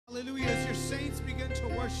Hallelujah. As your saints begin to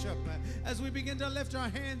worship, as we begin to lift our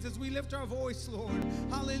hands, as we lift our voice, Lord.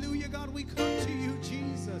 Hallelujah, God, we come to you,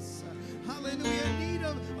 Jesus. Hallelujah. In need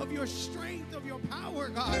of your strength, of your power,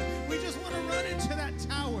 God. We just want to run into that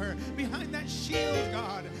tower, behind that shield,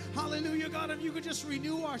 God. Hallelujah, God. If you could just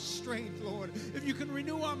renew our strength, Lord. If you can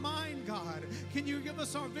renew our mind, God. Can you give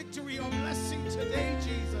us our victory, our blessing today,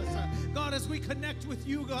 Jesus? God, as we connect with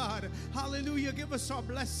you, God. Hallelujah. Give us our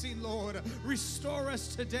blessing, Lord. Restore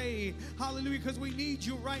us today. Hallelujah, because we need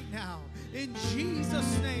you right now. In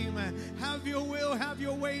Jesus' name, have your will, have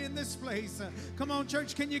your way in this place. Come on,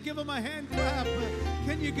 church, can you give them a hand clap?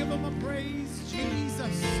 Can you give them a praise,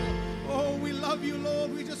 Jesus? Oh, we love you,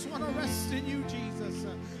 Lord. We just want to rest in you, Jesus.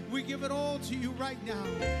 We give it all to you right now.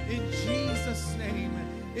 In Jesus' name.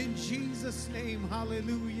 In Jesus' name.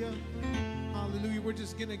 Hallelujah. Hallelujah. We're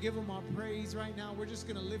just going to give him our praise right now. We're just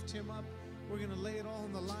going to lift him up. We're going to lay it all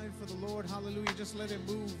on the line for the Lord. Hallelujah. Just let him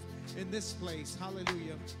move in this place.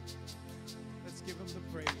 Hallelujah. Let's give him the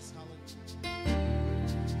praise. Hallelujah.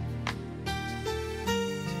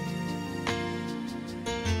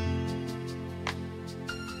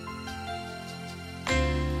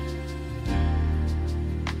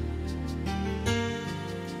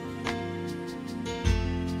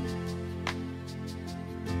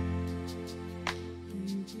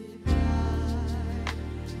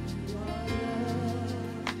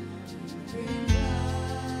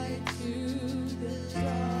 To the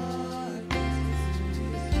darkness,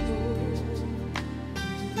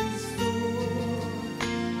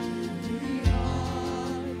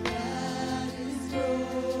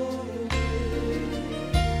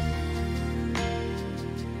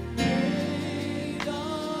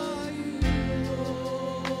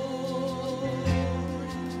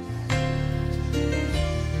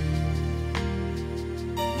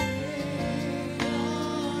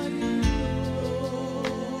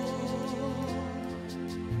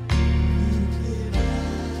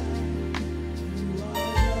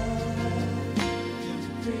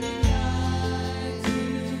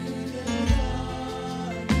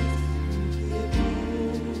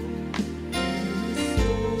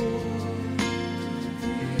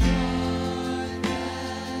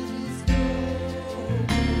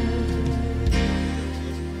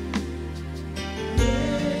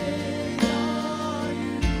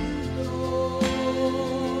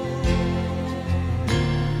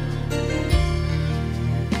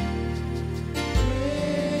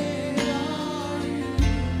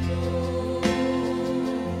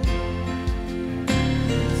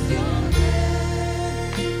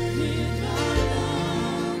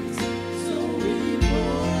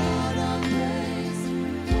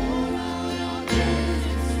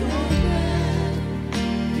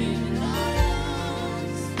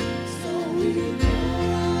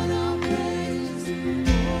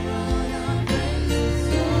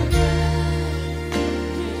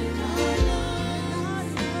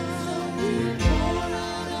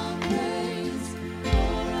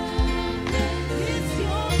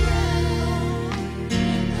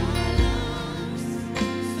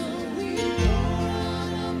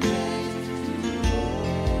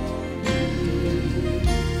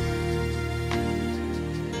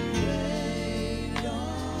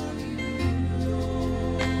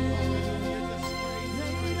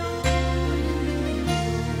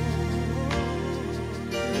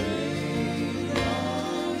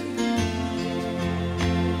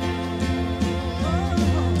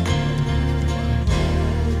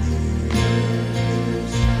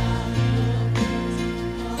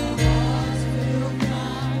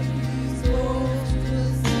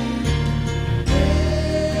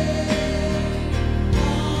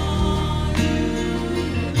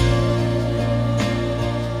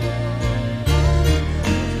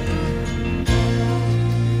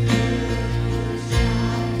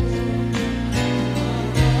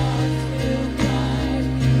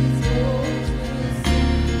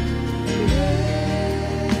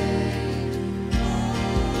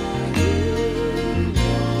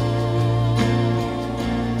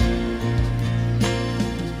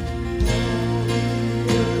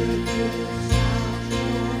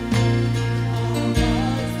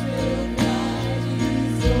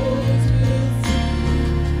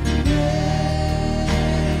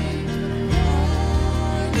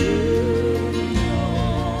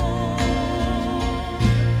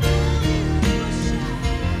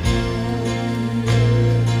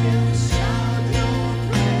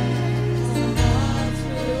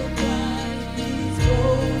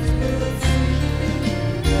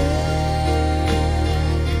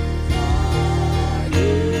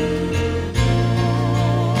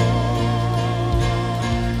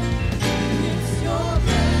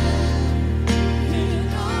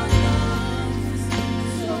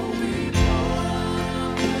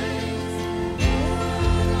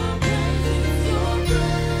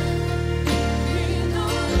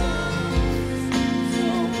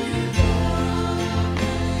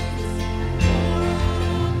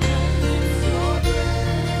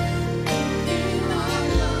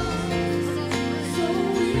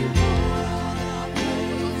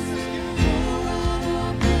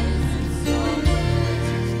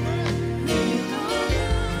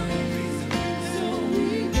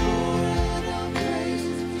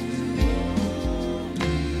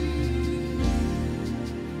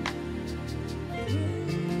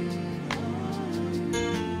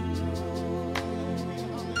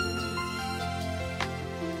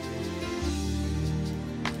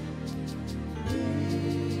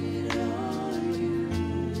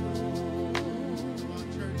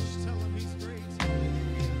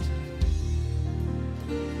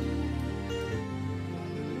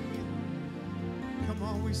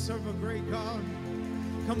 we serve a great God.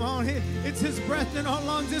 Come on, it's His breath in our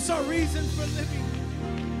lungs. It's our reason for living.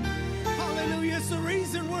 Hallelujah. It's the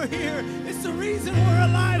reason we're here. It's the reason we're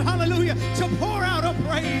alive. Hallelujah. To pour out a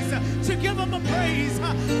praise, to give Him a praise.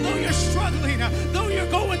 Though you're struggling, though you're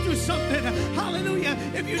going through something. Hallelujah.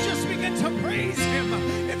 If you just begin to praise Him,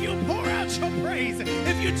 if you pour out your praise,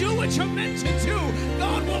 if you do what you're meant to do,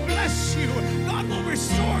 God will bless you. God will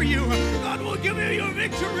restore you. God will give you your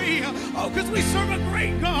victory. Oh, because we serve a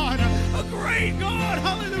great God. A great God.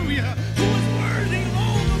 Hallelujah. Who is worthy of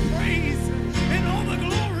all the praise and all the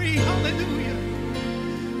glory. Hallelujah.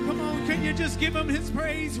 Come on, can you just give Him His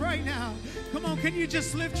praise right now? Come on, can you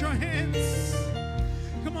just lift your hands?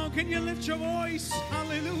 Come on, can you lift your voice?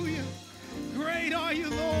 Hallelujah. Great are you,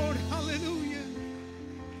 Lord. Hallelujah.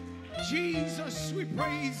 Jesus, we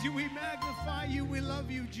praise you. We magnify you. We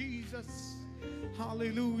love you, Jesus.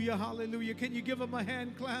 Hallelujah. Hallelujah. Can you give Him a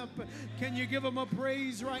hand clap? Can you give Him a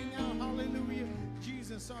praise right now? Hallelujah.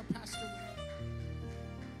 Jesus, our pastor.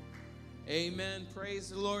 Amen. Praise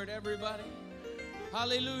the Lord, everybody.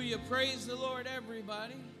 Hallelujah. Praise the Lord,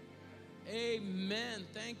 everybody. Amen.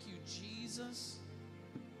 Thank you, Jesus.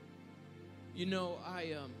 You know,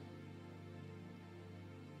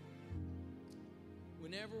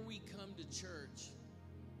 whenever we come to church,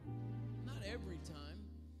 not every time,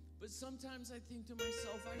 but sometimes I think to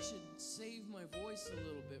myself, I should save my voice a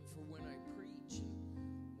little bit for when I preach and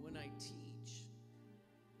when I teach.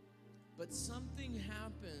 But something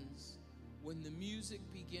happens when the music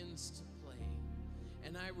begins to play.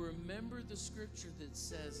 And I remember the scripture that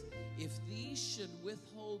says, if these should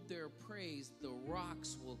withhold their praise, the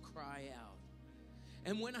rocks will cry out.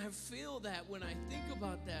 And when I feel that, when I think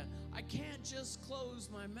about that, I can't just close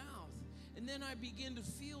my mouth. And then I begin to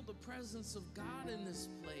feel the presence of God in this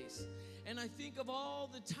place. And I think of all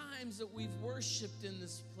the times that we've worshiped in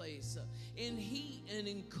this place, in heat and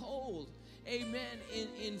in cold. Amen.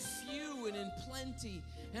 In few and in plenty.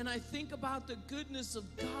 And I think about the goodness of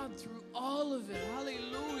God through all of it.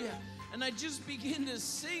 Hallelujah. And I just begin to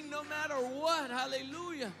sing no matter what.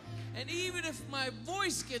 Hallelujah. And even if my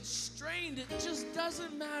voice gets strained, it just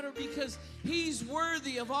doesn't matter, because He's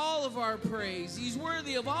worthy of all of our praise. He's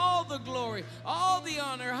worthy of all the glory, all the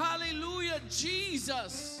honor. Hallelujah,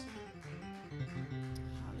 Jesus.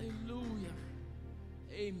 Hallelujah.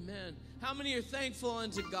 Amen. How many are thankful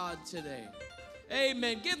unto God today?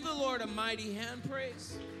 Amen. Give the Lord a mighty hand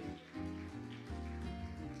praise.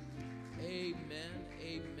 Amen.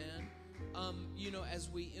 Amen. You know, as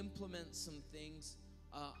we implement some things,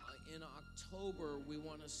 in October, we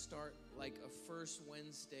want to start like a first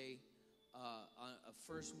Wednesday, I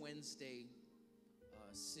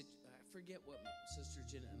forget what Sister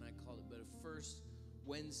Jenna and I called it, but a first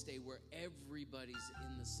Wednesday where everybody's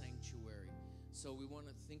in the sanctuary. So we want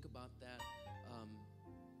to think about that,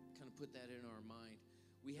 kind of put that in our mind.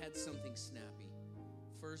 We had something snappy.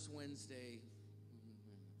 First Wednesday.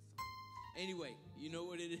 Anyway, you know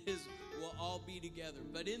what it is. We'll all be together.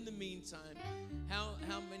 But in the meantime, how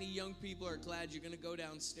many young people are glad you're going to go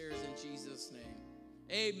downstairs in Jesus' name?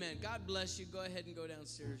 Amen. God bless you. Go ahead and go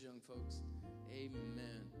downstairs, young folks.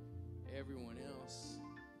 Amen. Everyone else.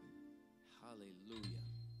 Hallelujah.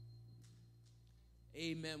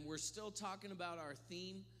 Amen. We're still talking about our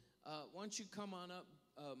theme. Why don't you come on up,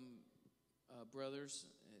 brothers,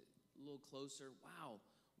 a little closer. Wow,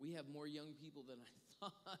 we have more young people than I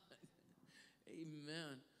thought.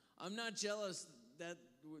 Amen. I'm not jealous.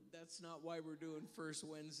 That's not why we're doing First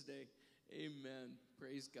Wednesday. Amen.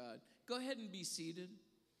 Praise God. Go ahead and be seated.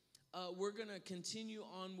 We're going to continue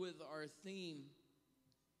on with our theme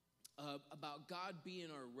about God being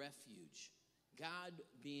our refuge. God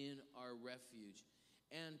being our refuge.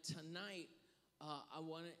 And tonight,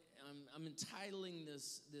 I'm entitling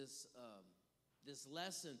this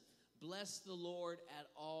lesson, "Bless the Lord at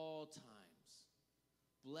all times."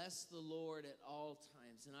 Bless the Lord at all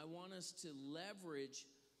times. And I want us to leverage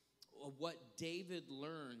what David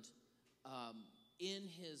learned in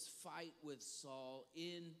his fight with Saul,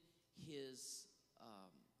 in his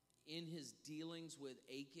dealings with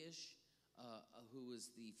Achish, who was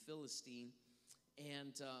the Philistine,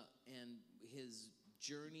 and his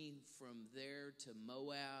journey from there to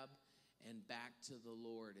Moab and back to the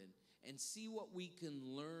Lord, and see what we can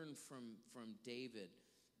learn from David.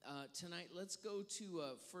 Tonight, let's go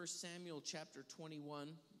to 1 Samuel chapter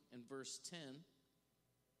 21 and verse 10.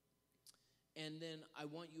 And then I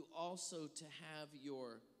want you also to have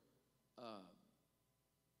your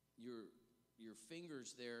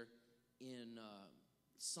fingers there in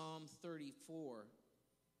Psalm 34.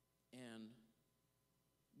 And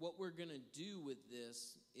what we're going to do with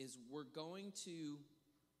this is we're going to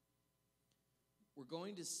we're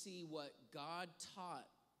going to see what God taught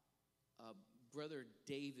Brother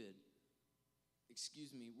David.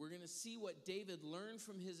 We're going to see what David learned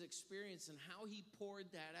from his experience and how he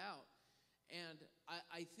poured that out. And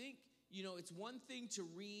I think, it's one thing to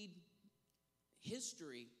read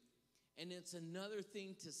history, and it's another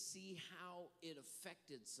thing to see how it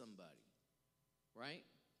affected somebody, right?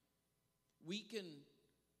 We can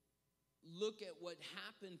look at what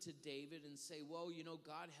happened to David and say, well,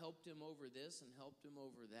 God helped him over this and helped him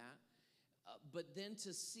over that. But then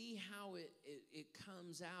to see how it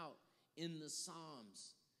comes out in the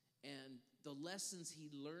Psalms and the lessons he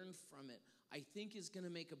learned from it, I think is going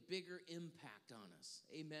to make a bigger impact on us.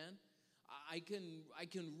 Amen? I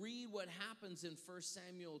can read what happens in 1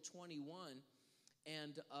 Samuel 21,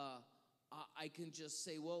 and I can just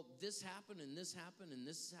say, well, this happened, and this happened, and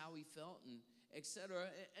this is how he felt, and etc.,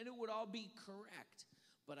 and it would all be correct.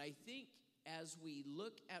 But I think as we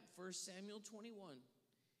look at 1 Samuel 21,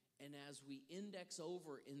 and as we index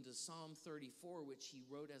over into Psalm 34, which he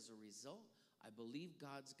wrote as a result, I believe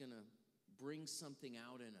God's going to bring something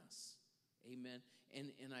out in us. Amen.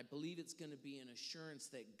 And I believe it's going to be an assurance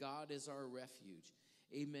that God is our refuge.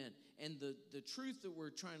 Amen. And the truth that we're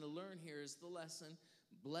trying to learn here is the lesson: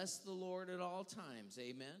 bless the Lord at all times.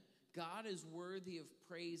 Amen. God is worthy of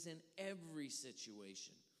praise in every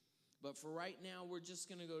situation. But for right now, we're just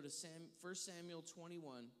going to go to 1 Samuel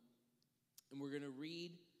 21, and we're going to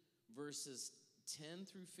read verses 10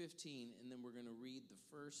 through 15, and then we're going to read the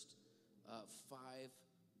first 5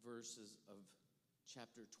 verses of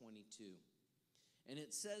chapter 22. And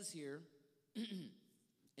it says here,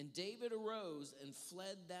 and David arose and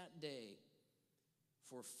fled that day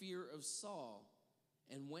for fear of Saul,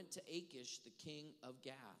 and went to Achish the king of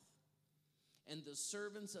Gath. And the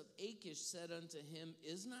servants of Achish said unto him,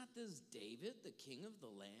 is not this David the king of the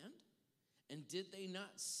land? And did they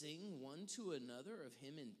not sing one to another of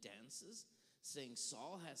him in dances, saying,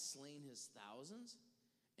 Saul hath slain his thousands,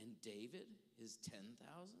 and David his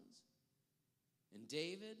 10,000s? And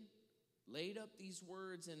David laid up these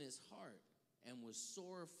words in his heart, and was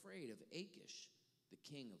sore afraid of Achish the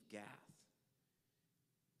king of Gath.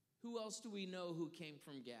 Who else do we know who came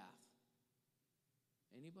from Gath?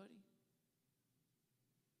 Anybody?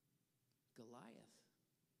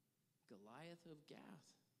 Goliath of Gath.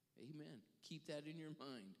 Amen. Keep that in your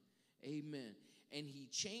mind. Amen. And he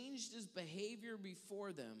changed his behavior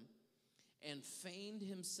before them and feigned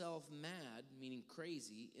himself mad, meaning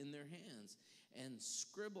crazy, in their hands, and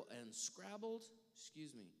scrabbled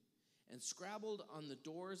on the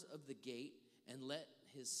doors of the gate, and let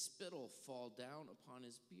his spittle fall down upon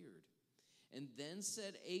his beard. And then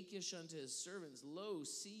said Achish unto his servants, Lo,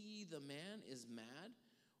 see ye the man is mad?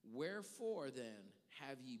 Wherefore then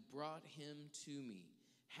have ye brought him to me?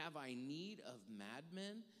 Have I need of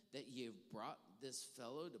madmen, that ye have brought this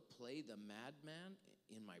fellow to play the madman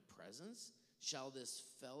in my presence? Shall this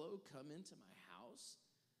fellow come into my house?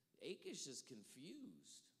 Achish is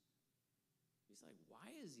confused. He's like, why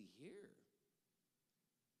is he here?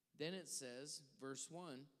 Then it says, verse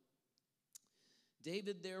 1,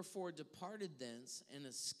 David therefore departed thence and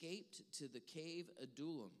escaped to the cave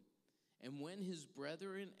Adullam. And when his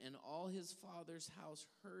brethren and all his father's house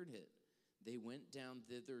heard it, they went down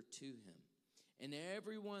thither to him. And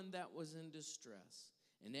everyone that was in distress,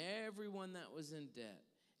 and everyone that was in debt,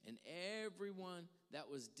 and everyone that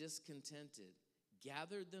was discontented,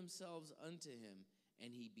 gathered themselves unto him,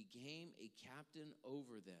 and he became a captain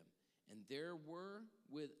over them. And there were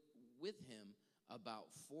with him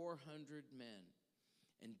about 400 men.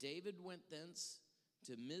 And David went thence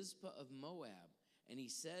to Mizpah of Moab, and he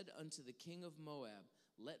said unto the king of Moab,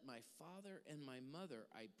 Let my father and my mother,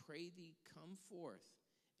 I pray thee, come forth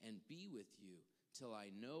and be with you, till I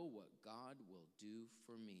know what God will do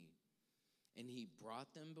for me. And he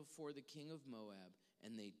brought them before the king of Moab,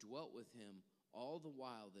 and they dwelt with him all the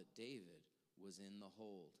while that David was in the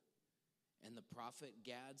hold. And the prophet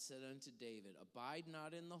Gad said unto David, Abide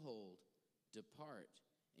not in the hold, depart,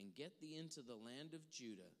 and get thee into the land of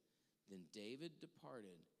Judah. Then David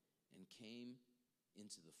departed and came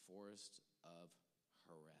into the forest of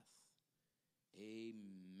Hereth.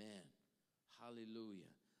 Amen. Hallelujah.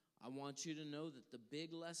 I want you to know that the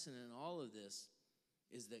big lesson in all of this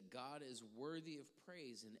is that God is worthy of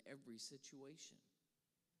praise in every situation.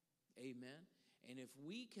 Amen. And if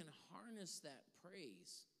we can harness that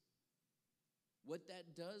praise, what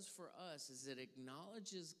that does for us is it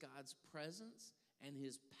acknowledges God's presence and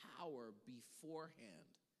his power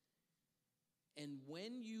beforehand. And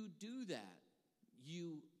when you do that,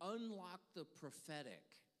 you unlock the prophetic.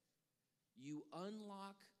 You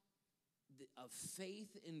unlock a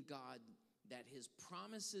faith in God that his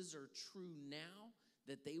promises are true now,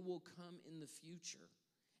 that they will come in the future.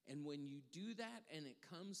 And when you do that and it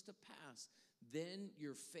comes to pass, then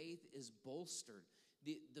your faith is bolstered.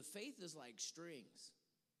 The faith is like strings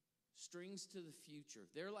to the future.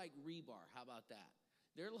 They're like rebar. How about that?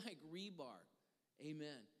 They're like rebar.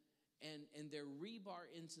 Amen. And they're rebar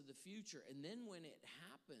into the future. And then when it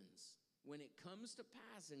happens, when it comes to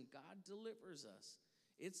pass and God delivers us,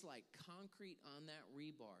 it's like concrete on that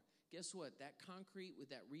rebar. Guess what? That concrete with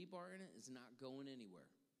that rebar in it is not going anywhere.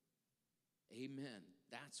 Amen.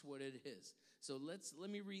 That's what it is. So let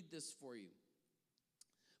me read this for you.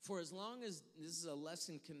 For as long as, this is a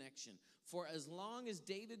lesson connection, for as long as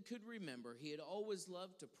David could remember, he had always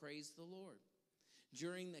loved to praise the Lord.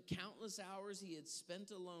 During the countless hours he had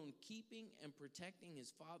spent alone keeping and protecting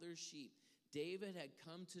his father's sheep, David had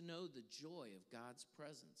come to know the joy of God's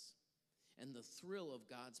presence and the thrill of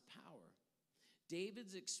God's power.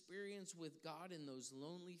 David's experience with God in those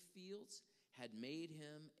lonely fields had made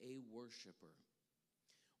him a worshiper.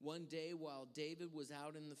 One day while David was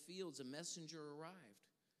out in the fields, a messenger arrived.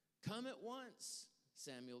 "Come at once,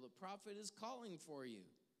 Samuel, the prophet is calling for you."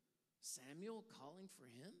 Samuel calling for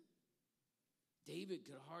him? David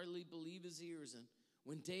could hardly believe his ears, and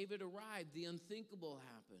when David arrived, the unthinkable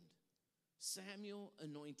happened. Samuel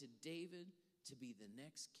anointed David to be the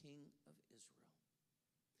next king of Israel.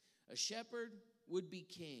 A shepherd would be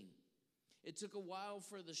king. It took a while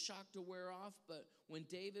for the shock to wear off, but when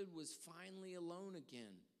David was finally alone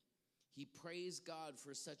again, he praised God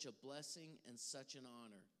for such a blessing and such an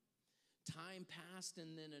honor. Time passed,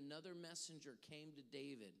 and then another messenger came to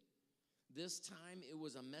David. This time it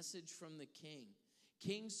was a message from the king.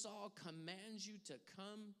 King Saul commands you to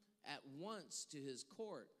come at once to his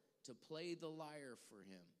court to play the lyre for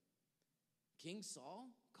him. King Saul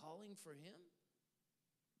calling for him?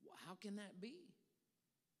 How can that be?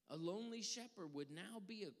 A lonely shepherd would now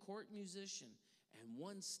be a court musician and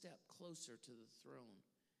one step closer to the throne.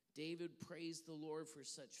 David praised the Lord for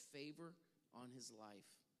such favor on his life.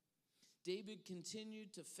 David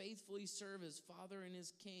continued to faithfully serve his father and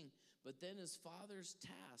his king, but then his father's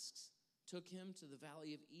tasks took him to the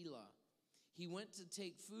valley of Elah. He went to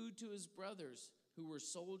take food to his brothers who were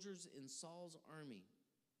soldiers in Saul's army.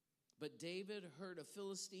 But David heard a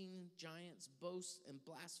Philistine giant's boast and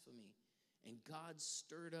blasphemy, and God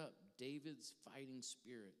stirred up David's fighting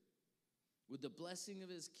spirit. With the blessing of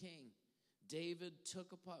his king, David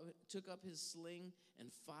took up his sling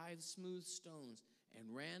and 5 smooth stones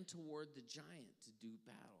and ran toward the giant to do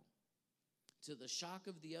battle. To the shock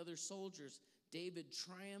of the other soldiers, David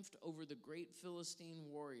triumphed over the great Philistine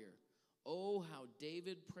warrior. Oh, how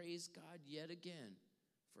David praised God yet again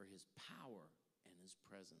for his power and his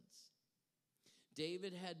presence.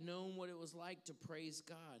 David had known what it was like to praise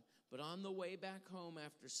God, but on the way back home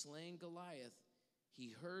after slaying Goliath, he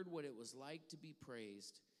heard what it was like to be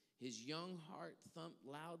praised. His young heart thumped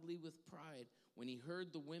loudly with pride when he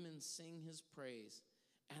heard the women sing his praise.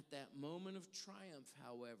 At that moment of triumph,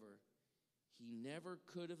 however, he never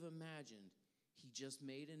could have imagined he just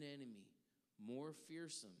made an enemy more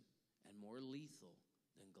fearsome and more lethal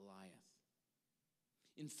than Goliath.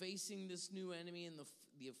 In facing this new enemy and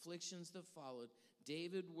the afflictions that followed,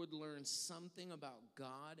 David would learn something about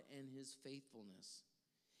God and his faithfulness,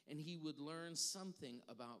 and he would learn something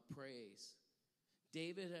about praise.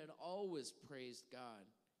 David had always praised God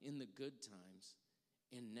in the good times,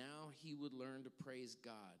 and now he would learn to praise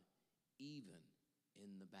God even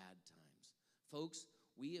in the bad times. Folks,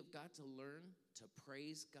 we have got to learn to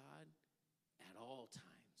praise God at all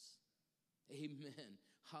times. Amen.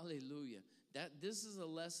 Hallelujah. This is a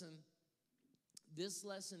lesson. This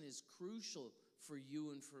lesson is crucial for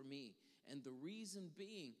you and for me. And the reason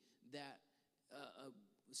being that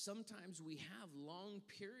sometimes we have long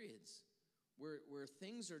periods where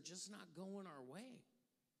things are just not going our way.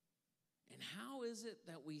 And how is it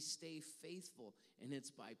that we stay faithful? And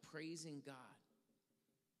it's by praising God.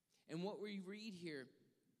 And what we read here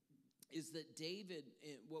is that David,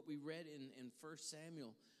 what we read in 1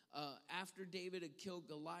 Samuel, after David had killed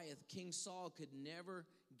Goliath, King Saul could never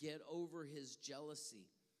get over his jealousy.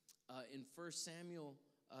 In 1 Samuel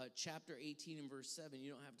chapter 18 and verse 7,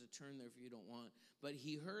 you don't have to turn there if you don't want, but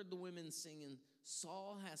he heard the women singing,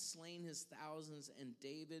 "Saul has slain his thousands and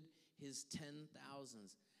David his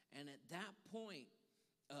 10,000s." And at that point,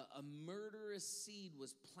 a murderous seed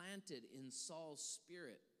was planted in Saul's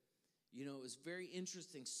spirit. You know, it was very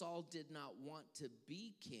interesting. Saul did not want to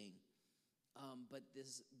be king, but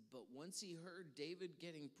once he heard David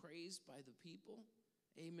getting praised by the people,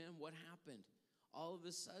 amen, what happened? All of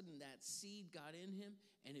a sudden, that seed got in him,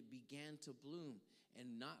 and it began to bloom.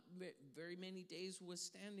 And not very many days was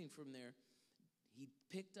standing from there, he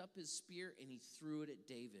picked up his spear and he threw it at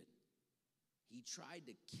David. He tried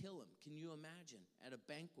to kill him. Can you imagine? At a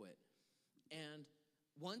banquet. And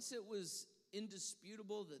once it was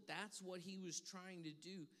indisputable that that's what he was trying to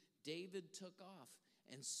do, David took off.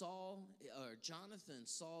 And Jonathan,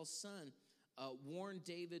 Saul's son, warned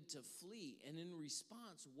David to flee. And in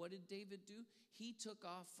response, what did David do? He took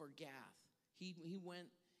off for Gath. He went,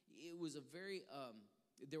 it was a very,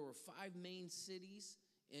 there were 5 main cities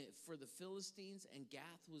for the Philistines, and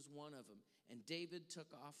Gath was one of them. And David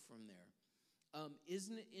took off from there.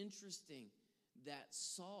 Isn't it interesting that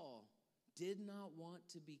Saul did not want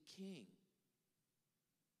to be king,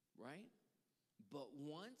 right? But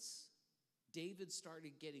once David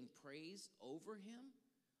started getting praise over him,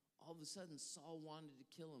 all of a sudden Saul wanted to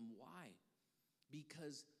kill him. Why?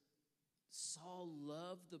 Because Saul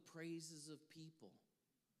loved the praises of people.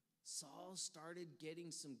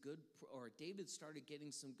 David started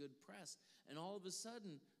getting some good press. And all of a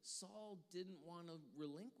sudden, Saul didn't want to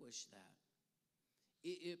relinquish that.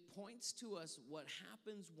 It points to us what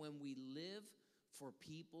happens when we live for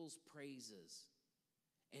people's praises.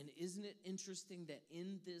 And isn't it interesting that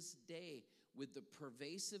in this day, with the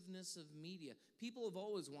pervasiveness of media, people have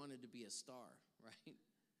always wanted to be a star, right?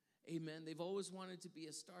 Amen. They've always wanted to be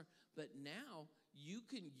a star. But now you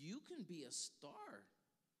can be a star.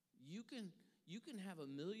 You can have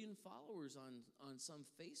 1 million followers on some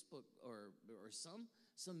Facebook or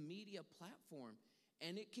some media platform,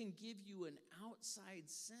 and it can give you an outside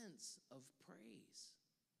sense of praise.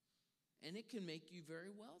 And it can make you very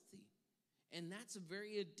wealthy. And that's a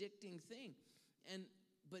very addicting thing.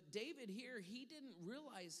 But David here, he didn't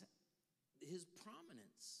realize his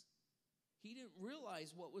prominence. He didn't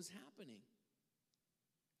realize what was happening.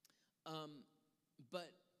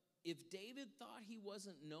 But if David thought he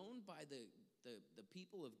wasn't known by the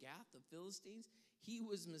people of Gath, the Philistines, he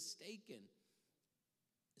was mistaken.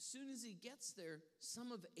 As soon as he gets there,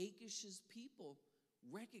 some of Achish's people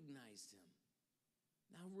recognized him.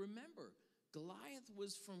 Now remember, Goliath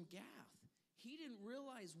was from Gath. He didn't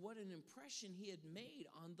realize what an impression he had made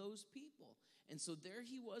on those people. And so there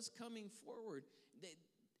he was coming forward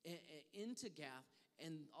into Gath,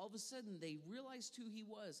 and all of a sudden they realized who he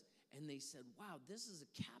was, and they said, wow, this is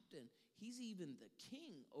a captain. He's even the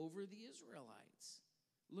king over the Israelites.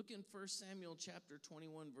 Look in 1 Samuel chapter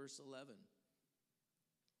 21, verse 11.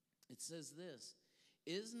 It says this,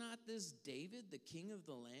 is not this David, the king of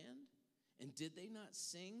the land? And did they not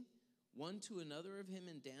sing one to another of him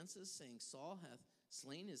in dances, saying, Saul hath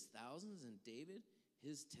slain his thousands, and David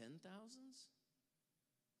his 10,000s?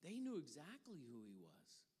 They knew exactly who he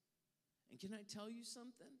was. And can I tell you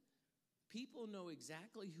something? People know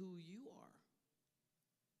exactly who you are.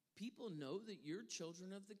 People know that you're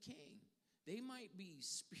children of the king. They might be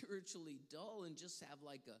spiritually dull and just have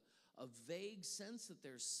like a vague sense that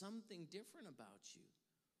there's something different about you.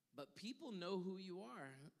 But people know who you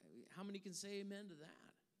are. How many can say amen to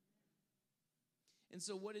that? And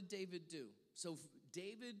so what did David do? So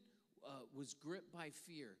David was gripped by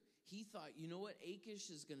fear. He thought, you know what? Achish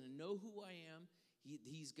is going to know who I am.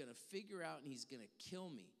 He's going to figure out, and he's going to kill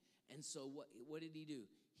me. And so what did he do?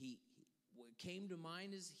 What came to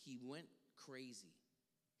mind is he went crazy.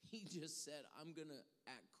 He just said, I'm going to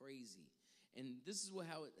act crazy. And this is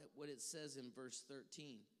what it says in verse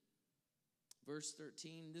 13. Verse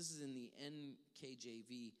 13, this is in the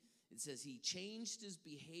NKJV. It says, he changed his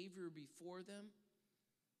behavior before them,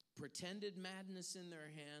 pretended madness in their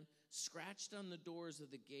hand, scratched on the doors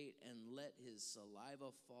of the gate, and let his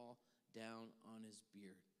saliva fall down on his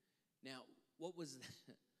beard. Now, what was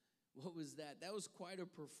that? What was that? That was quite a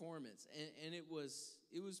performance, and it was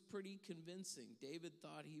pretty convincing. David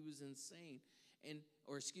thought he was insane,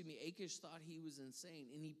 Achish thought he was insane,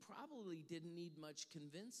 and he probably didn't need much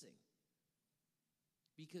convincing.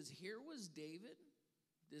 Because here was David,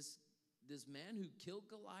 this man who killed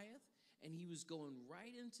Goliath, and he was going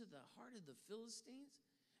right into the heart of the Philistines,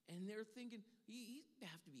 and they're thinking, he'd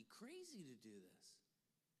have to be crazy to do this.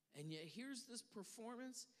 And yet here's this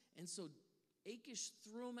performance, and so Achish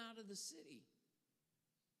threw him out of the city.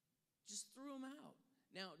 Just threw him out.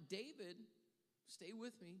 Now, David, stay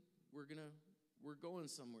with me. We're going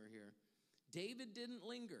somewhere here. David didn't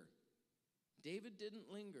linger.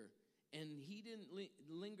 And he didn't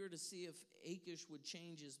linger to see if Achish would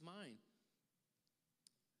change his mind.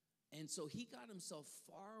 And so he got himself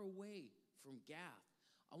far away from Gath.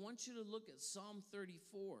 I want you to look at Psalm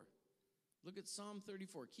 34. Look at Psalm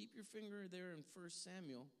 34. Keep your finger there in 1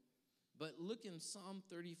 Samuel. But look in Psalm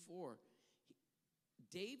 34.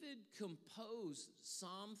 David composed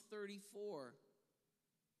Psalm 34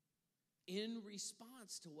 in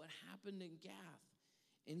response to what happened in Gath.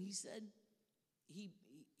 And he said, he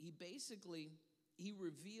basically, he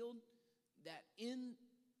revealed that in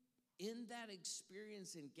that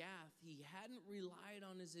experience in Gath, he hadn't relied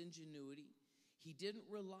on his ingenuity. He didn't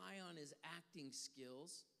rely on his acting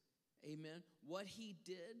skills. Amen. What he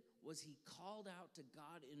did was he called out to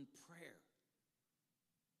God in prayer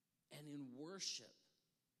and in worship.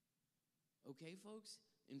 Okay, folks?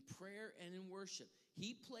 In prayer and in worship.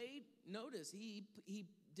 He played, notice, he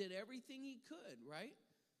did everything he could, right?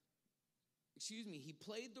 He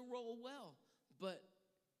played the role well, but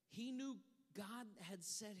he knew God had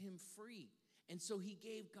set him free. And so he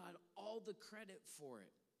gave God all the credit for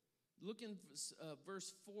it. Look in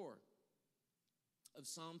verse 4 of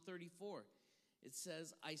Psalm 34. It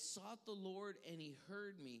says, I sought the Lord and he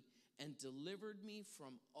heard me and delivered me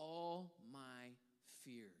from all my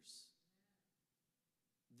fears.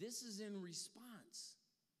 This is in response.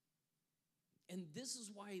 And this is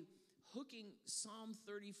why hooking Psalm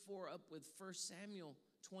 34 up with 1 Samuel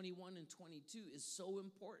 21 and 22 is so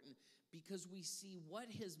important, because we see what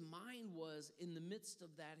his mind was in the midst of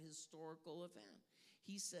that historical event.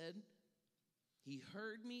 He said, he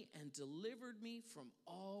heard me and delivered me from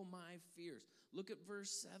all my fears. Look at verse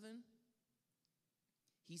 7.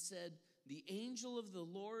 He said, the angel of the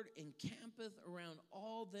Lord encampeth around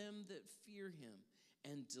all them that fear him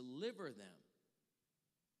and deliver them.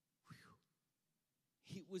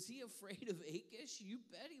 Was he afraid of Achish? You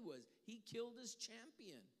bet he was. He killed his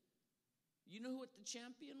champion. You know what the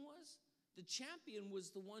champion was? The champion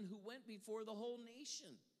was the one who went before the whole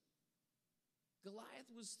nation.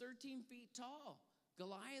 Goliath was 13 feet tall.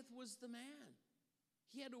 Goliath was the man.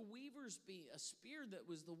 He had a weaver's beam, a spear that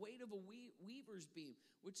was the weight of a weaver's beam,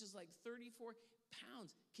 which is like 34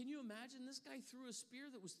 pounds. Can you imagine? This guy threw a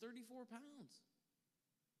spear that was 34 pounds.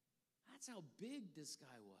 That's how big this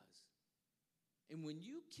guy was. And when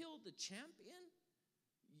you kill the champion,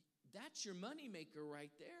 that's your moneymaker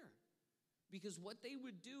right there. Because what they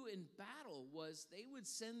would do in battle was they would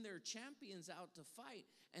send their champions out to fight,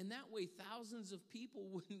 and that way thousands of people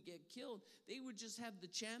wouldn't get killed. They would just have the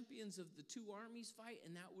champions of the two armies fight,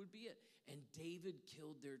 and that would be it. And David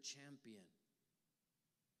killed their champion.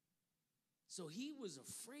 So he was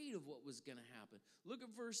afraid of what was going to happen. Look at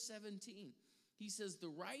verse 17. He says, the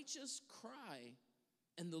righteous cry,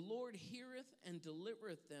 and the Lord heareth and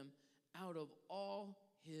delivereth them out of all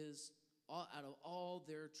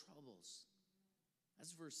their troubles.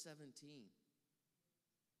 That's verse 17.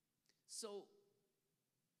 So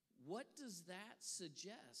what does that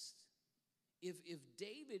suggest? If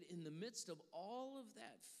David, in the midst of all of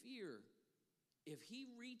that fear, if he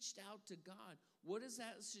reached out to God, what does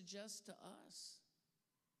that suggest to us?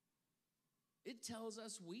 It tells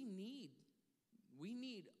us we need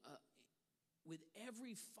with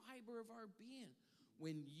every fiber of our being,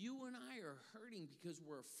 when you and I are hurting because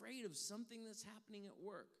we're afraid of something that's happening at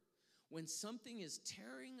work, when something is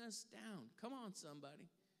tearing us down, come on somebody,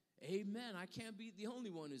 amen, I can't be the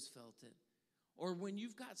only one who's felt it. Or when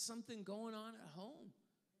you've got something going on at home,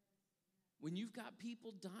 when you've got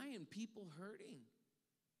people dying, people hurting,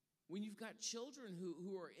 when you've got children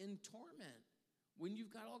who are in torment, when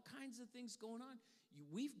you've got all kinds of things going on,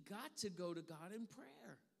 we've got to go to God in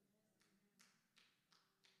prayer.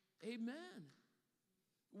 Amen.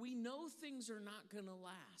 We know things are not going to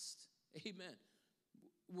last. Amen.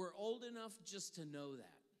 We're old enough just to know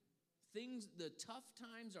that. The tough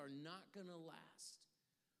times are not going to last.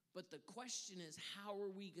 But the question is, how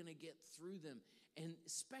are we going to get through them? And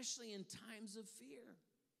especially in times of fear.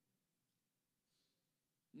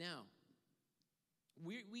 Now,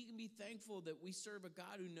 we can be thankful that we serve a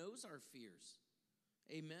God who knows our fears.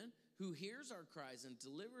 Amen. Who hears our cries and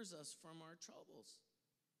delivers us from our troubles.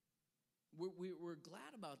 We're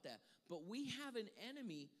glad about that. But we have an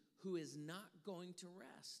enemy who is not going to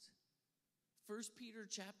rest. 1 Peter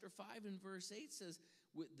chapter 5 and verse 8 says,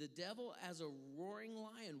 the devil as a roaring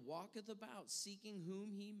lion walketh about, seeking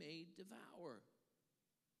whom he may devour.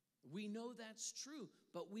 We know that's true,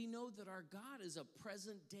 but we know that our God is a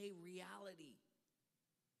present day reality.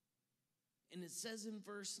 And it says in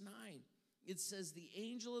verse 9, it says the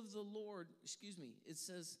angel of the Lord, it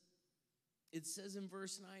says in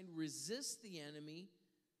verse 9, resist the enemy,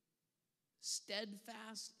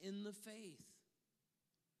 steadfast in the faith.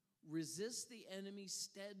 Resist the enemy,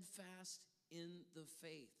 steadfast in the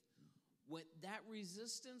faith. When that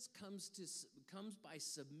resistance comes by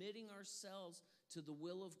submitting ourselves to the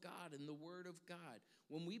will of God and the word of God.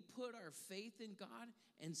 When we put our faith in God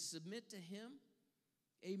and submit to him,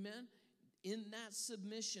 amen, in that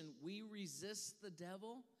submission, we resist the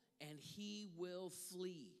devil and he will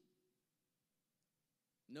flee.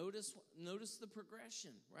 Notice the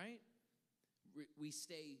progression, right? we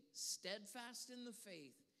stay steadfast in the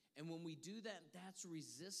faith. And when we do that, that's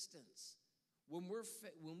resistance. When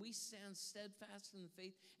we stand steadfast in the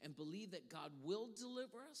faith and believe that God will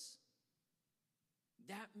deliver us,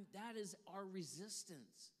 that is our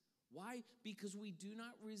resistance. Why? Because we do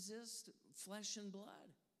not resist flesh and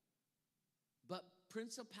blood, but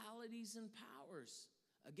principalities and powers,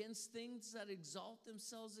 against things that exalt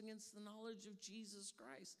themselves against the knowledge of Jesus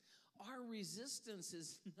Christ. Our resistance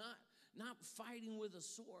is not fighting with a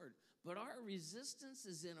sword, but our resistance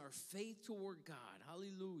is in our faith toward God.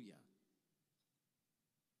 Hallelujah.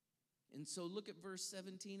 And so look at verse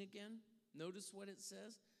 17 again. Notice what it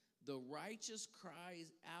says. The righteous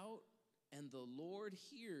cries out, and the Lord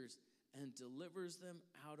hears and delivers them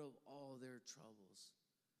out of all their troubles.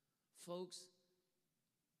 Folks,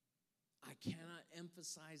 I cannot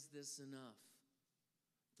emphasize this enough.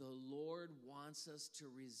 The Lord wants us to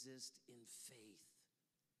resist in faith.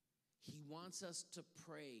 He wants us to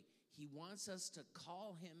pray. He wants us to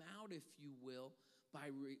call him out, if you will,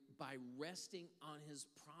 by resting on his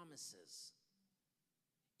promises.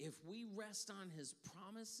 If we rest on his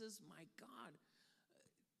promises, my God,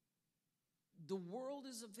 the world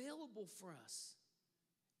is available for us.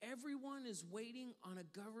 Everyone is waiting on a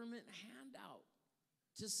government handout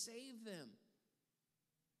to save them.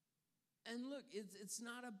 And look, it's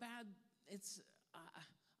not a bad,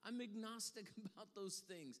 I'm agnostic about those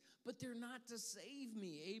things, but they're not to save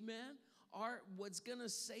me, amen? What's going to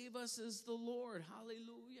save us is the Lord,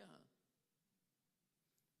 hallelujah.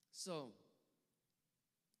 So,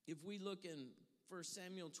 if we look in 1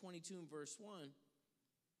 Samuel 22 and verse 1,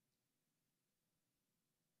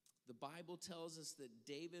 the Bible tells us that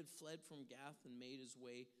David fled from Gath and made his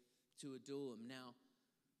way to Adullam. Now,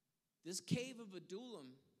 this cave of Adullam,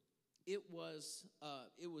 it was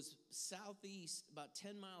southeast, about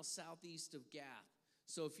 10 miles southeast of Gath.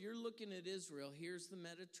 So if you're looking at Israel, here's the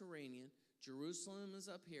Mediterranean. Jerusalem is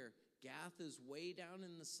up here. Gath is way down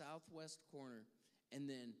in the southwest corner. And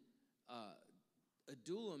then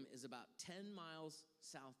Adullam is about 10 miles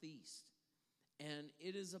southeast. And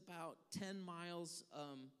it is about 10 miles,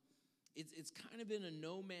 it's kind of in a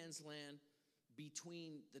no man's land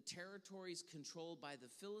between the territories controlled by the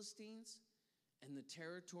Philistines and the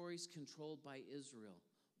territories controlled by Israel.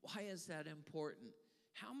 Why is that important?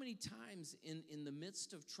 How many times in the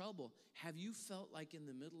midst of trouble have you felt like in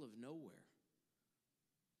the middle of nowhere?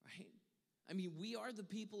 Right? I mean, we are the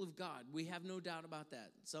people of God. We have no doubt about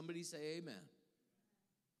that. Somebody say amen.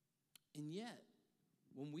 And yet,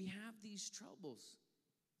 when we have these troubles,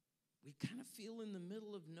 we kind of feel in the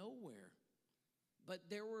middle of nowhere. But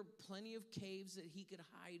there were plenty of caves that he could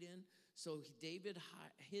hide in, so David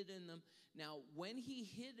hid in them. Now, when he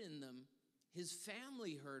hid in them, his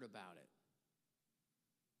family heard about it.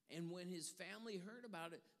 And when his family heard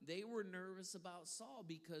about it, they were nervous about Saul,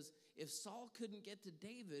 because if Saul couldn't get to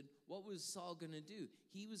David, what was Saul going to do?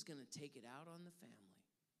 He was going to take it out on the family.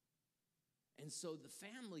 And so the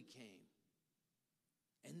family came.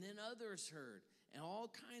 And then others heard. And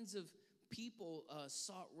all kinds of people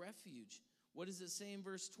sought refuge. What does it say in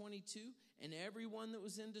verse 22? And everyone that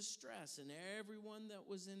was in distress, and everyone that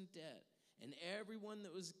was in debt, and everyone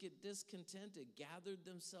that was discontented gathered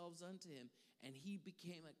themselves unto him, and he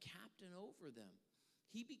became a captain over them.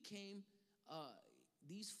 He became,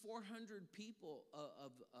 these 400 people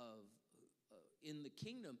in the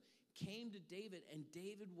kingdom came to David, and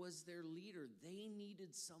David was their leader. They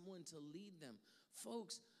needed someone to lead them.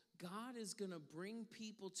 Folks, God is going to bring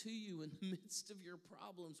people to you in the midst of your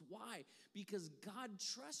problems. Why? Because God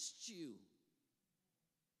trusts you.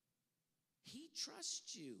 He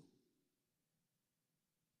trusts you.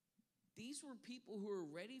 These were people who are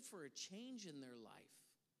ready for a change in their life.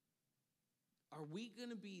 Are we going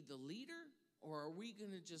to be the leader, or are we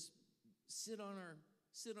going to just sit on our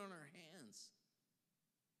hands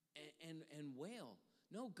and wail?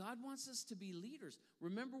 No, God wants us to be leaders.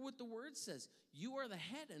 Remember what the word says. You are the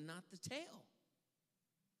head and not the tail.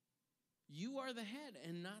 You are the head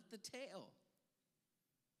and not the tail.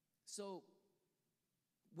 So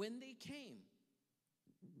when they came,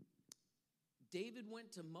 David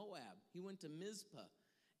went to Moab. He went to Mizpah,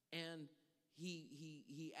 and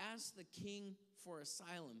he asked the king for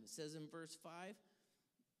asylum. It says in verse 5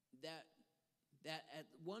 that at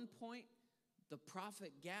one point the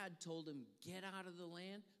prophet Gad told him, get out of the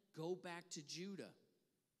land, go back to Judah.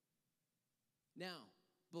 Now,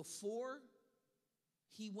 before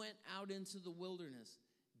he went out into the wilderness,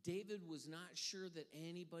 David was not sure that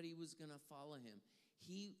anybody was going to follow him.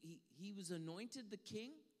 He was anointed the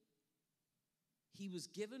king. He was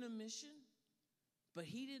given a mission, but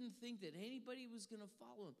he didn't think that anybody was going to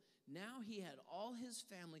follow him. Now he had all his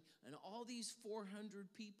family and all these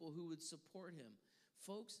 400 people who would support him.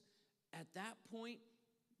 Folks, at that point,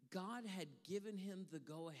 God had given him the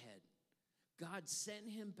go-ahead. God sent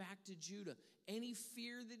him back to Judah. Any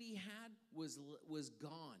fear that he had was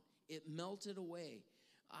gone. It melted away.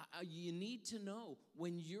 You need to know,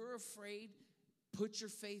 when you're afraid, put your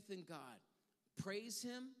faith in God. Praise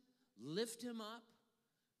him, lift him up,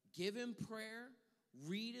 give him prayer,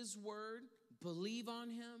 read his word, believe on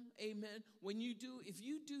him. Amen. If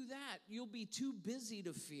you do that, you'll be too busy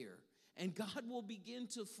to fear. And God will begin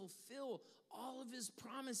to fulfill all of his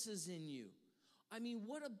promises in you. I mean,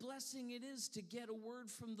 what a blessing it is to get a word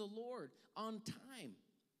from the Lord on time.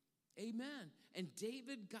 Amen. And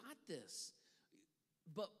David got this.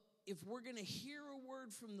 But if we're going to hear a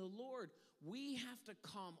word from the Lord, we have to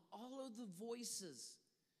calm all of the voices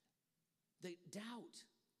that doubt.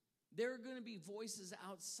 There are going to be voices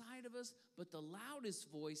outside of us, but the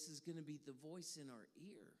loudest voice is going to be the voice in our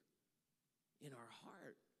ear, in our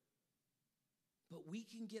heart. But we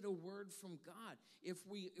can get a word from God if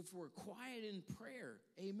we're quiet in prayer.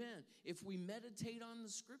 Amen. If we meditate on the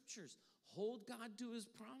scriptures, hold God to his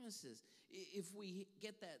promises. If we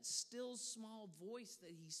get that still small voice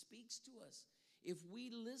that he speaks to us, if we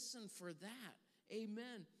listen for that,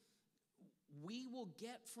 amen, we will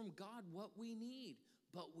get from God what we need.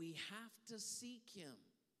 But we have to seek him.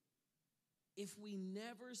 If we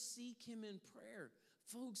never seek him in prayer,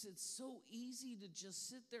 folks, it's so easy to just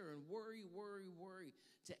sit there and worry,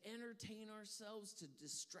 to entertain ourselves, to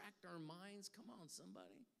distract our minds. Come on,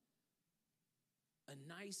 somebody. A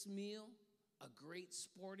nice meal, a great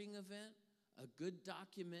sporting event, a good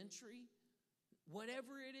documentary,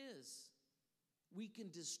 whatever it is, we can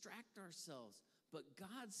distract ourselves. But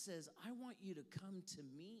God says, I want you to come to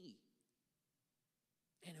me.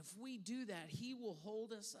 And if we do that, he will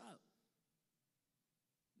hold us up.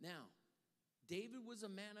 Now, David was a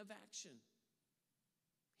man of action.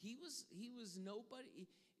 He was nobody.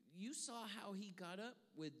 You saw how he got up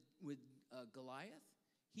with Goliath.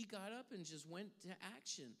 He got up and just went to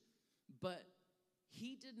action. But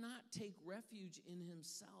he did not take refuge in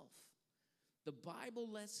himself. The Bible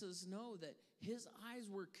lets us know that his eyes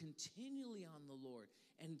were continually on the Lord.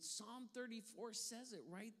 And Psalm 34 says it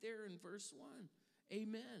right there in verse 1.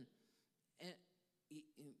 Amen. And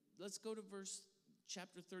let's go to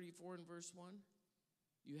chapter 34 and verse 1.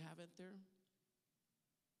 You have it there?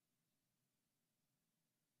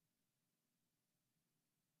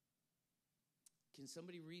 Can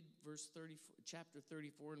somebody read chapter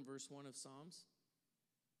 34 and verse 1 of Psalms?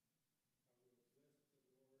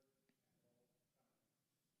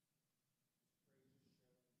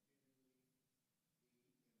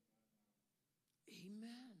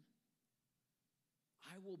 Amen.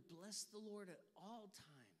 I will bless the Lord at all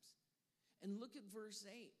times. And look at verse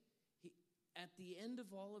 8. At the end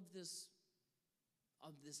of all of this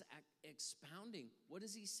expounding, what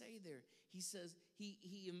does he say there? He says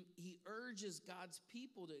he urges God's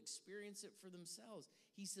people to experience it for themselves.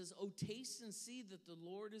 He says, "Oh, taste and see that the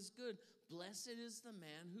Lord is good. Blessed is the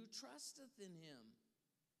man who trusteth in him."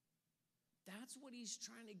 That's what he's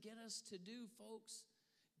trying to get us to do, folks.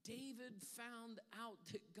 David found out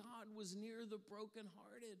that God was near the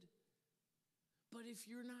brokenhearted. But if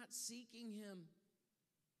you're not seeking him,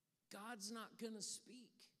 God's not going to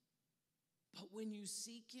speak. But when you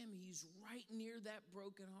seek him, he's right near that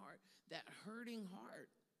broken heart, that hurting heart.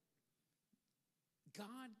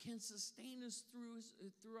 God can sustain us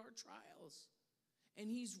through our trials. And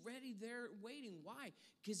he's ready there waiting. Why?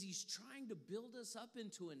 Because he's trying to build us up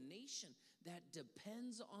into a nation that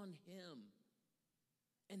depends on him.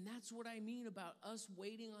 And that's what I mean about us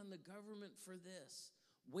waiting on the government for this,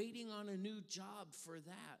 waiting on a new job for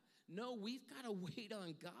that. No, we've got to wait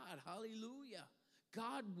on God. Hallelujah.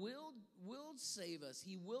 God will save us.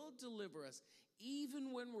 He will deliver us,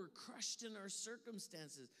 even when we're crushed in our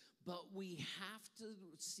circumstances. But we have to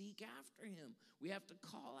seek after him. We have to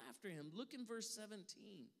call after him. Look in verse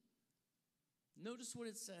 17. Notice what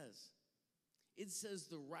it says. It says,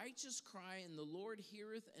 "The righteous cry, and the Lord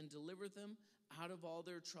heareth and delivereth them out of all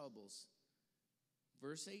their troubles."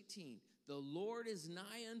 Verse 18, "The Lord is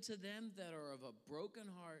nigh unto them that are of a broken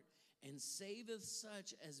heart, and saveth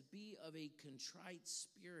such as be of a contrite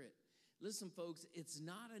spirit." Listen, folks, it's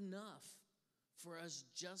not enough for us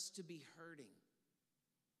just to be hurting,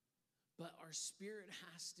 but our spirit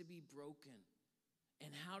has to be broken.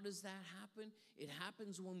 And how does that happen? It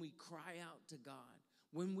happens when we cry out to God,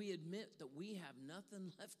 when we admit that we have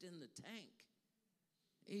nothing left in the tank.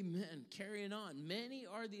 Amen. Carrying on. "Many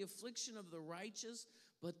are the affliction of the righteous,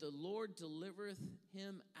 but the Lord delivereth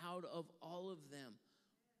him out of all of them."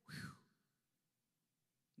 Whew.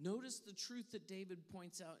 Notice the truth that David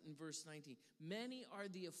points out in verse 19. Many are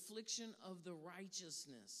the affliction of the righteous,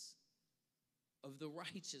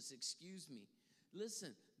 excuse me.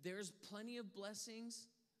 Listen, there's plenty of blessings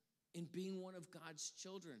in being one of God's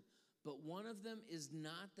children, but one of them is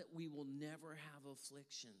not that we will never have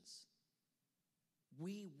afflictions.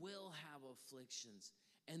 We will have afflictions,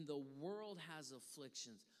 and the world has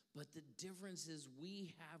afflictions, but the difference is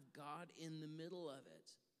we have God in the middle of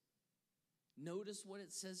it. Notice what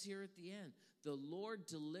it says here at the end. The Lord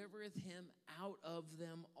delivereth him out of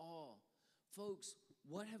them all. Folks,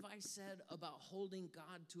 what have I said about holding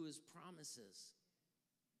God to his promises?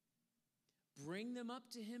 Bring them up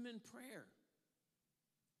to him in prayer.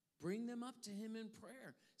 Bring them up to him in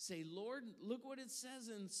prayer. Say, Lord, look what it says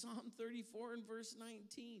in Psalm 34 and verse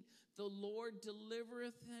 19. The Lord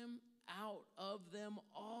delivereth him out of them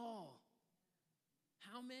all.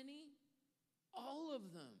 How many? All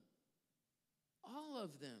of them. All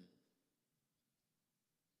of them.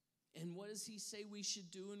 And what does he say we should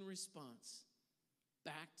do in response?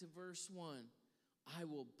 Back to verse 1. I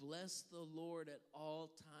will bless the Lord at all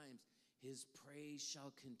times. His praise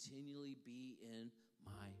shall continually be in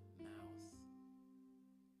my mouth.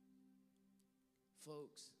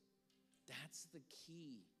 Folks, that's the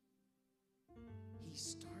key. He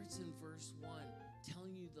starts in verse 1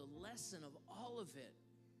 telling you the lesson of all of it.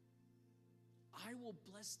 I will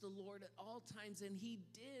bless the Lord at all times, and he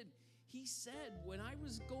did. He said, when I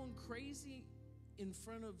was going crazy in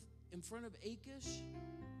front of Achish,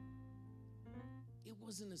 it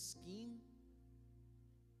wasn't a scheme.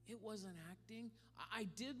 It wasn't acting. I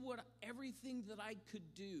did everything that I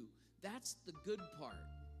could do. That's the good part.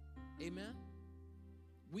 Amen?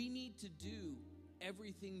 We need to do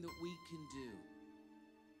everything that we can do.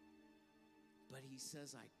 But he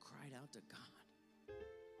says, I cried out to God.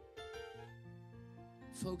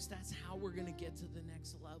 Folks, that's how we're going to get to the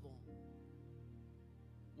next level.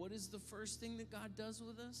 What is the first thing that God does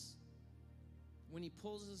with us? When he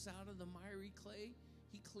pulls us out of the miry clay,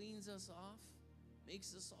 he cleans us off,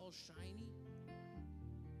 makes us all shiny.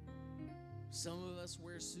 Some of us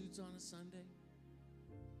wear suits on a Sunday,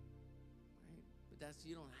 right? But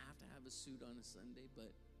you don't have to have a suit on a Sunday,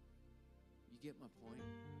 but you get my point.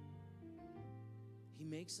 He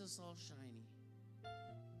makes us all shiny,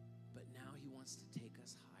 but now he wants to take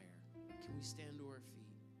us higher. Can we stand to our feet?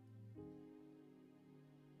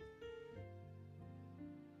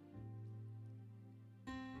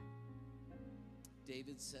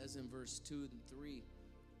 David says in verse 2 and 3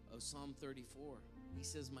 of Psalm 34, he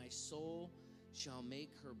says, my soul shall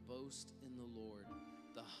make her boast in the Lord.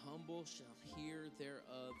 The humble shall hear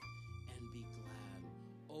thereof and be glad.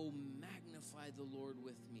 Oh, magnify the Lord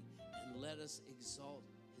with me, and let us exalt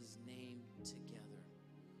his name together.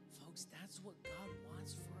 Folks, that's what God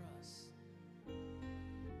wants for us.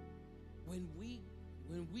 When we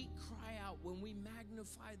cry out, when we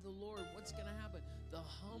magnify the Lord, what's going to happen? The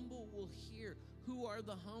humble will hear. Who are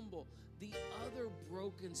the humble? The other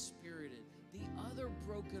broken-spirited, the other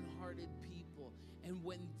broken-hearted people. And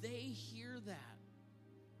when they hear that,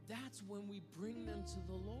 that's when we bring them to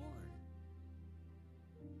the Lord.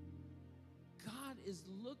 God is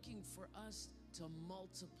looking for us to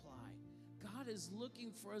multiply. God is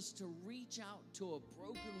looking for us to reach out to a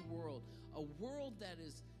broken world, a world that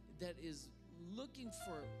is looking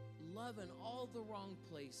for love in all the wrong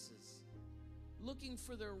places, looking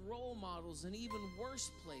for their role models in even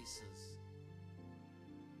worse places,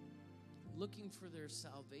 looking for their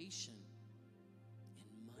salvation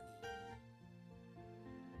in money.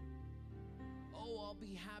 Oh, I'll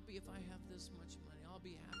be happy if I have this much money. I'll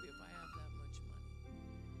be happy if I have that much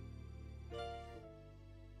money.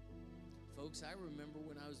 Folks, I remember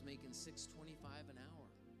when I was making $6.25 an hour.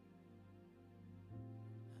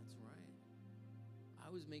 That's right. I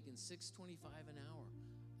was making $6.25 an hour.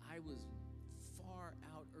 I was far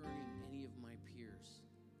out earning any of my peers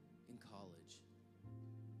in college.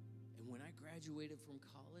 And when I graduated from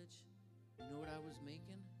college, you know what I was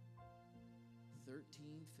making?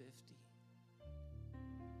 $13.50.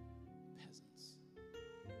 Peasants.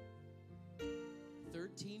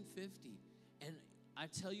 $13.50. And I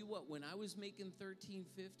tell you what, when I was making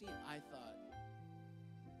 $13.50, I thought,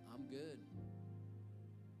 I'm good.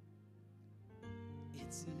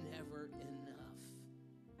 It's never enough.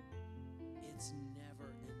 It's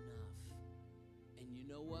never enough. And you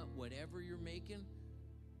know what? Whatever you're making,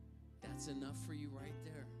 that's enough for you right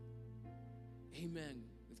there. Amen.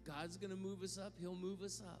 If God's going to move us up, he'll move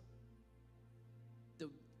us up.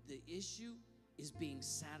 The issue is being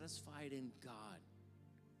satisfied in God.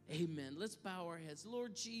 Amen. Let's bow our heads.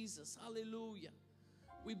 Lord Jesus, hallelujah.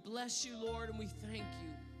 We bless you, Lord, and we thank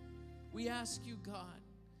you. We ask you, God,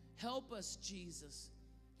 Help us, Jesus,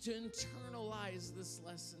 to internalize this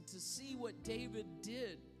lesson, to see what David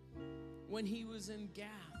did when he was in Gath.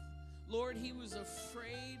 Lord, he was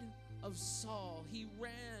afraid of Saul. He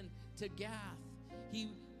ran to Gath.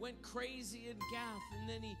 He went crazy in Gath, and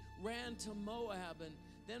then he ran to Moab. And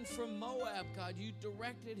then from Moab, God, you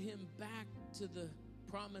directed him back to the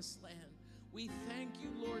promised land. We thank you,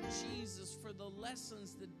 Lord Jesus, for the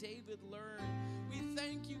lessons that David learned. We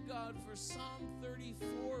thank you, God, for Psalm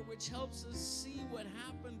 34, which helps us see what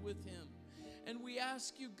happened with him. And we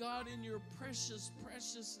ask you, God, in your precious,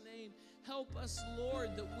 precious name, help us,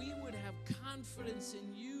 Lord, that we would have confidence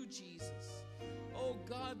in you, Jesus. Oh,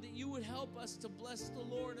 God, that you would help us to bless the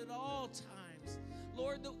Lord at all times.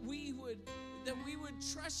 Lord, that we would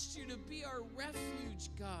trust you to be our refuge,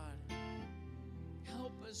 God.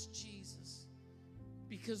 Help us, Jesus.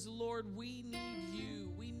 Because, Lord, we need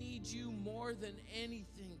you. We need you more than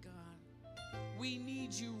anything, God. We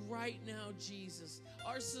need you right now, Jesus.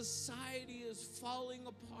 Our society is falling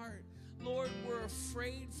apart. Lord, we're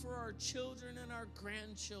afraid for our children and our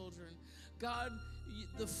grandchildren. God,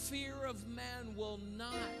 the fear of man will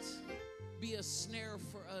not be a snare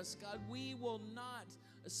for us, God. We will not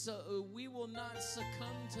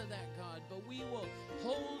succumb to that, God, but we will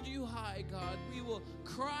hold you high, God. We will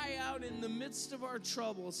cry out in the midst of our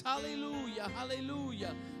troubles. Hallelujah,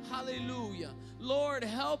 hallelujah, hallelujah. Lord,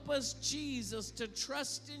 help us, Jesus, to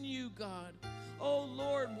trust in you, God. Oh,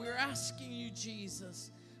 Lord, we're asking you,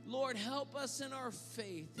 Jesus. Lord, help us in our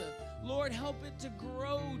faith. Lord, help it to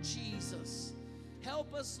grow, Jesus.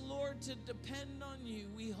 Help us, Lord, to depend on you.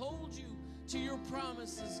 We hold you to your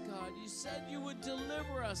promises, God. You said you would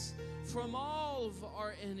deliver us from all of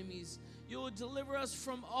our enemies. You would deliver us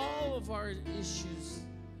from all of our issues.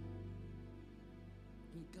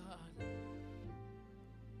 And God,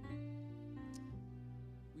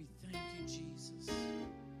 we thank you, Jesus.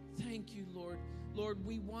 Thank you, Lord. Lord,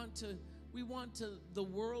 we want the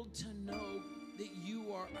world to know that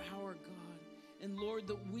you are our God. And Lord,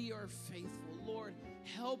 that we are faithful. Lord,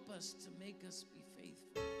 help us to make us be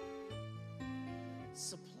faithful.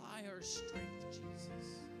 Supply our strength,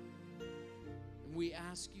 Jesus. And we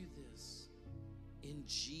ask you this in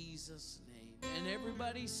Jesus' name. And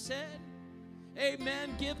everybody said,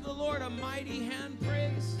 amen. Give the Lord a mighty hand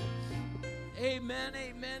praise. Amen,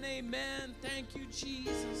 amen, amen. Thank you,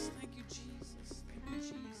 Jesus. Thank you, Jesus. Thank you,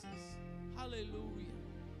 Jesus. Hallelujah.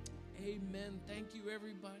 Amen. Thank you,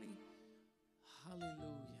 everybody.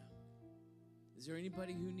 Hallelujah. Is there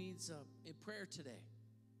anybody who needs a prayer today?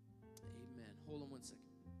 Amen. Hold on one second.